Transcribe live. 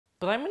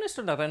Prime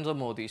Minister Narendra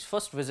Modi's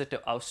first visit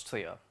to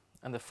Austria,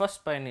 and the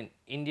first by an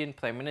Indian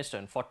Prime Minister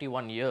in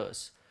 41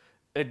 years,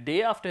 a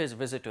day after his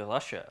visit to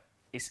Russia,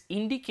 is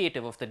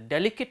indicative of the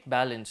delicate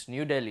balance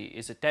New Delhi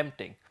is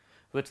attempting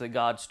with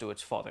regards to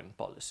its foreign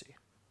policy.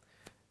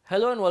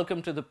 Hello and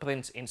welcome to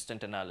ThePrint's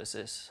Instant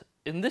Analysis.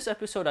 In this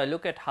episode, I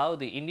look at how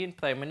the Indian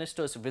Prime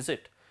Minister's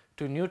visit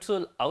to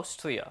neutral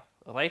Austria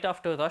right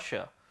after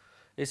Russia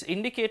is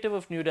indicative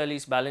of New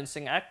Delhi's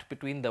balancing act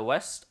between the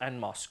West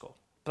and Moscow.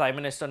 Prime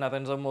Minister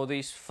Narendra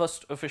Modi's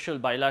first official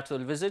bilateral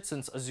visit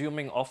since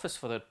assuming office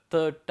for a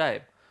third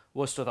time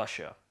was to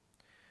Russia.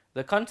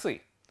 The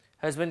country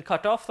has been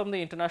cut off from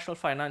the international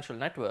financial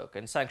network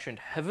and sanctioned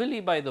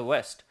heavily by the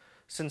West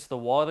since the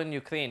war in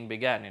Ukraine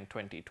began in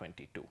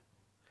 2022.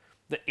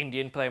 The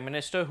Indian Prime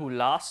Minister, who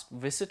last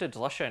visited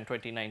Russia in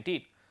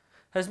 2019,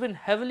 has been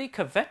heavily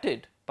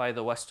coveted by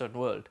the Western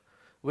world,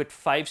 with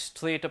 5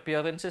 straight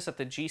appearances at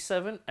the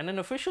G7 and an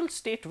official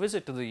state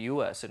visit to the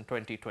US in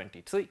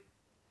 2023.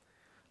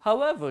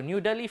 However,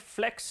 New Delhi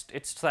flexed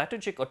its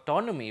strategic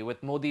autonomy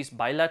with Modi's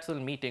bilateral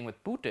meeting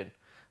with Putin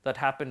that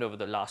happened over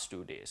the last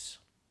 2 days.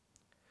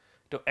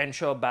 To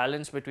ensure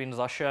balance between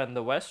Russia and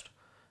the West,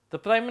 the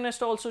Prime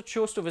Minister also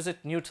chose to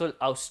visit neutral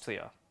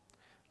Austria,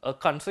 a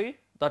country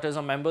that is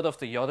a member of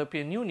the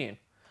European Union,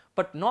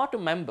 but not a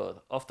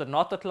member of the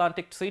North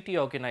Atlantic Treaty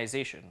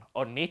Organization,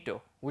 or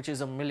NATO, which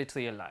is a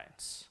military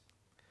alliance.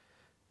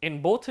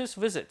 In both his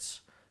visits,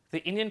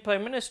 the Indian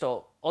Prime Minister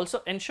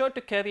also ensured to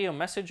carry a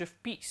message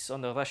of peace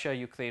on the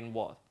Russia-Ukraine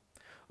war,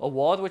 a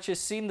war which has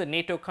seen the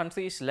NATO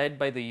countries led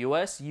by the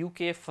US,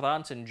 UK,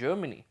 France and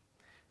Germany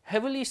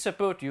heavily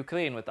support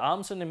Ukraine with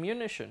arms and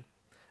ammunition,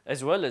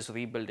 as well as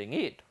rebuilding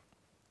aid.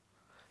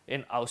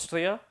 In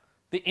Austria,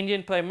 the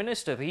Indian Prime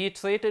Minister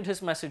reiterated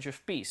his message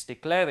of peace,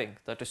 declaring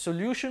that a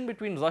solution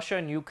between Russia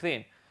and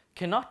Ukraine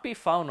cannot be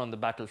found on the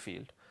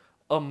battlefield,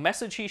 a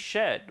message he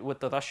shared with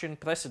the Russian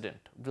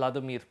President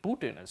Vladimir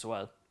Putin as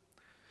well.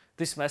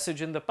 This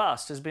message in the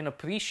past has been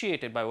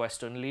appreciated by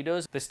Western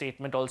leaders. The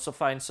statement also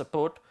finds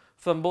support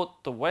from both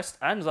the West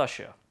and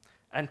Russia,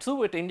 and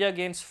through it India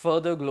gains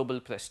further global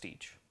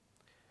prestige.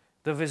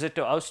 The visit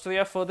to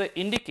Austria further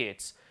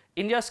indicates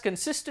India's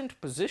consistent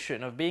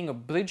position of being a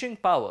bridging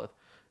power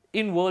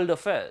in world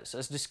affairs,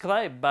 as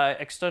described by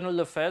External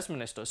Affairs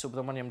Minister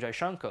Subramaniam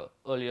Jaishankar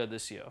earlier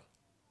this year.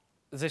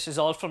 This is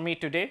all from me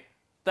today.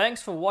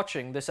 Thanks for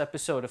watching this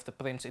episode of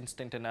ThePrint's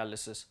Instant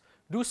Analysis.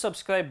 Do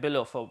subscribe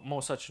below for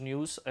more such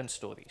news and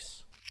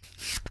stories.